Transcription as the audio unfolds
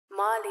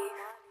Marleaf.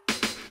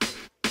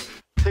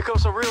 Here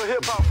comes some real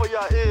hip-hop for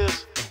y'all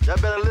ears. Y'all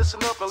better listen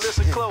up and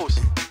listen close.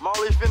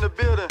 Marleaf in the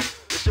building.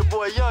 It's your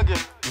boy Youngin.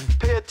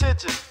 Pay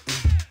attention.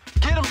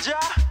 Get him, Ja!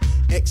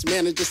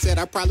 Ex-manager said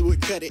I probably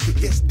would cut it.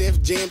 Guess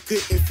Def Jam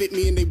couldn't fit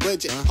me in their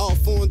budget. All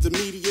forms of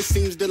media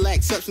seems to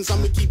lack substance.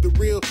 I'ma keep it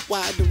real,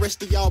 why the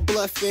rest of y'all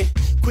bluffing?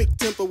 Quick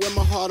temper, wear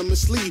my heart on my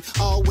sleeve.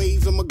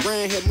 Always on my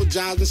grind, had more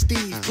jobs than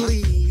Steve.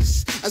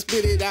 Please, I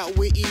spit it out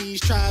with ease.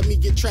 Try me,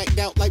 get tracked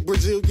out like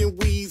Brazilian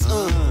weeds.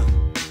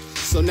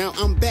 So now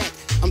I'm back.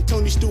 I'm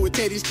Tony Stewart,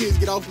 tell these kids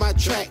get off my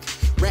track.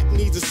 Rap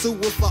needs a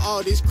sewer for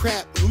all this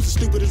crap. Who's the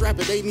stupidest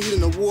rapper? They need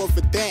an award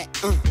for that.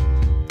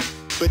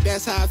 But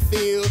that's how I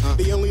feel.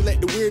 They only let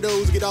the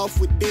weirdos get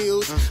off with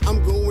deals.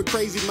 I'm going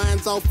crazy,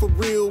 mine's off for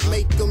real.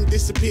 Make them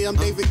disappear, I'm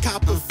David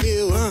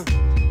Copperfield.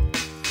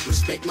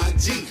 Respect my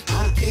G,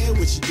 I don't care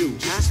what you do.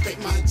 Just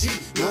respect my G,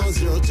 no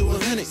 0 to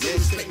 100. Yeah,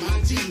 respect my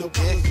G, no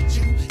problems with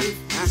you.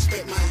 If you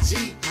respect my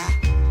G,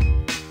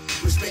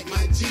 respect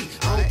my G,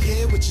 I don't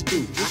care what you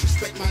do. Just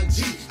respect my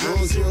G,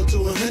 no 0 to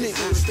 100.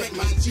 So respect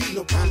my G,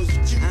 no problems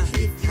with you.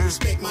 If you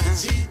respect my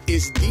G,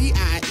 it's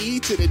D-I-E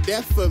to the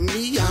death for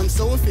me. I'm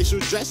so official,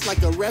 dressed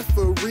like a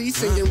referee,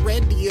 singing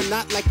ready and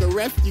not like a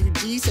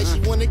refugee. Said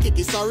she wanna kick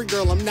it, sorry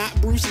girl, I'm not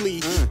Bruce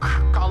Lee.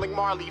 Calling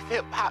Marleaf,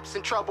 hip hop's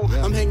in trouble.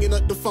 I'm hanging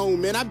up the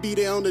phone, man, I be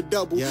there on the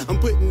double. I'm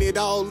putting it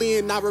all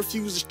in, I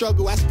refuse to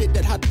struggle. I spit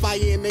that hot fire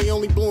and they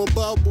only blowing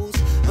bubbles.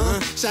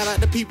 Shout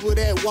out to people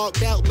that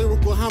walked out,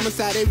 lyrical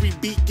homicide, every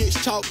beat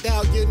gets chalked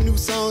out. Your new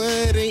song,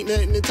 it ain't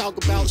nothing to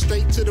talk about.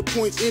 Straight to the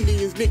points,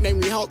 Indians nickname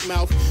me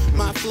Hawkmouth.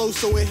 My flow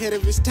so ahead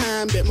of its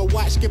time that my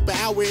watch skip an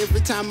hour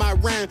every time I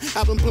rhyme.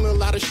 I've been pulling a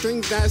lot of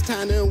strings, now it's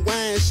time to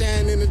unwind.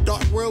 Shine in the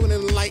dark world and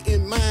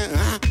enlighten mine.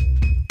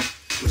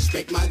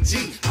 Respect my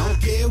G, I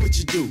don't care what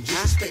you do.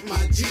 Just respect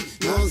my G,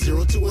 no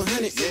 0 to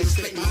 100. So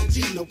respect my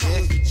G, no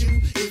problems with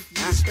you. If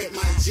you respect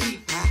my G,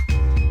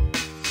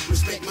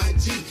 respect my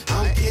G,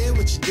 I don't care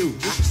what you do.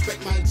 Just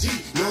respect my G,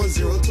 no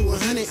 0 to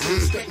 100. So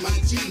respect my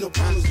G, no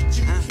problems with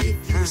you.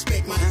 If you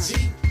respect my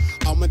G.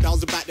 All my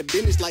dogs about the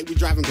business like we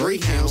driving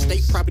Greyhound.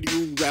 State property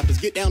rule rappers,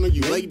 get down or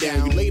you lay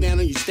down. You lay down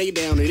or you stay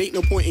down. It ain't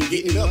no point in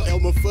getting up.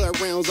 Elmer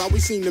Fudd rounds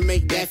always seem to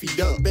make Daffy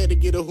Duck. Better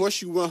get a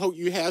horseshoe and hope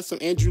you have some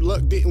Andrew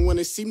Luck. Didn't want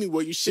to see me,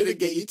 well you should've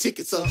get your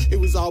tickets up. It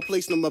was all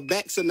placed on my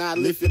back, so now I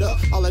lift it up.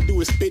 All I do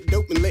is spit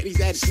dope and let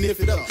these addicts sniff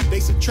it up. They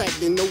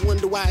subtracting, no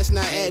wonder why it's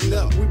not adding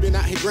up. We been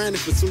out here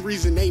grinding for some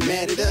reason, they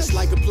mad at us.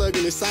 Like a plug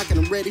in the socket,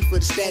 I'm ready for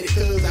the static.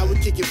 Cause I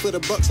would kick it for the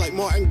bucks like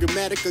Martin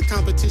Grammatica.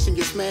 Competition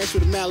get smashed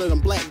with a mallet, I'm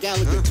Black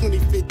Gallagher.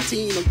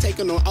 2015, I'm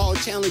taking on all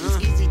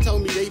challenges. Easy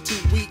told me they too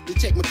weak to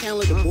check my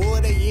calendar. Boy,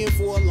 they in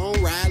for a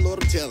long ride,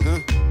 Lord, I'm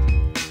telling.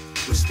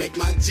 Respect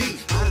my G,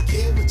 I don't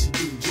care what you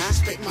do.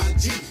 Just respect my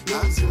G,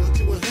 no 0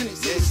 to 100.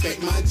 So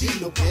respect my G,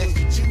 no problems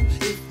with you.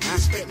 If you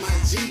respect my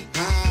G,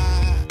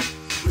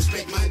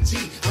 respect my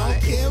G, I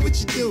don't care what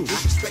you do.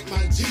 Just respect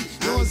my G,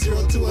 no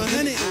 0 to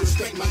 100. So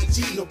respect my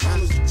G, no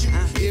problems with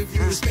you. If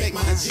you respect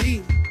my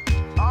G.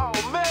 Oh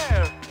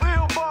man!